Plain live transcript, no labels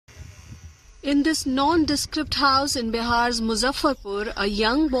In this nondescript house in Bihar's Muzaffarpur, a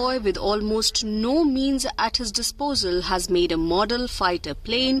young boy with almost no means at his disposal has made a model fighter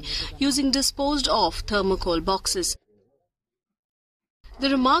plane using disposed of thermocol boxes. The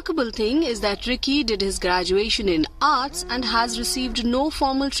remarkable thing is that Ricky did his graduation in arts and has received no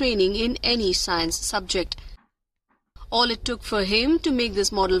formal training in any science subject. All it took for him to make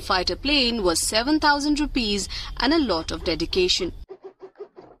this model fighter plane was 7,000 rupees and a lot of dedication.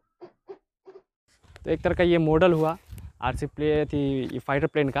 तो एक तरह का ये model हुआ RC play थी fighter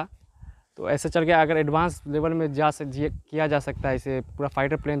plane का। तो ऐसे चल के अगर एडवांस लेवल में किया जा सकता है, इसे पूरा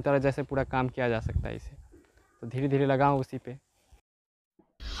फाइटर प्लेन तरह जैसे पूरा काम किया जा सकता है इसे, तो धीरे धीरे लगा हूँ उसी पे।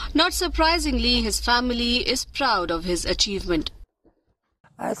 Not surprisingly, his family is proud of his achievement.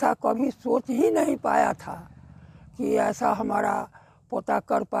 ऐसा कभी सोच ही नहीं पाया था कि ऐसा हमारा पोता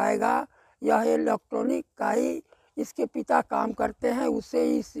कर पाएगा। यह इलेक्ट्रॉनिक का ही इसके पिता काम करते हैं, उससे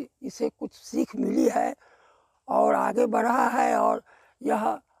इसे कुछ सीख मिली है और आगे बढ़ा है और यह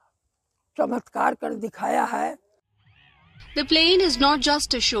चमत्कार कर दिखाया है। The plane is not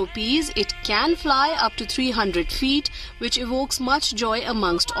just a showpiece, it can fly up to 300 feet, which evokes much joy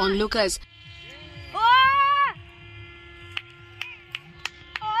amongst onlookers.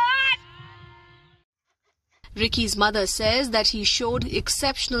 Ricky's mother says that he showed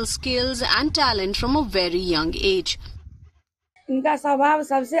exceptional skills and talent from a very young age. इनका स्वभाव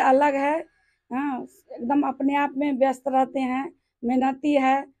सबसे अलग है। एकदम अपने आप में व्यस्त रहते हैं, मेहनती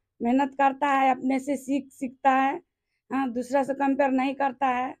है, मेहनत करता है, अपने से सीखता है, दूसरा से कंपेयर नहीं करता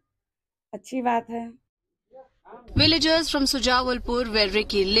है। अच्छी बात है। Villagers from Sujawalpur, where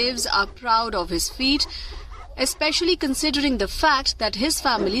Ricky lives, are proud of his feat, especially considering the fact that his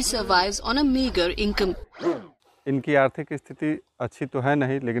family survives on a meager income. इनकी आर्थिक स्थिति अच्छी तो है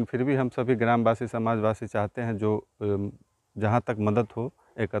नहीं, लेकिन फिर भी हम सभी ग्रामवासी समाजवासी चाहते हैं जो जहाँ तक मदद हो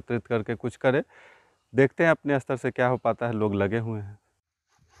एकत्रित करके कुछ करे। देखते हैं अपने स्तर से क्या हो पाता है, लोग लगे हुए हैं।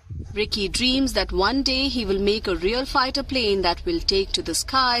 Ricky dreams that one day he will make a real fighter plane that will take to the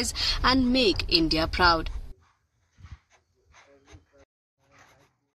skies and make India proud.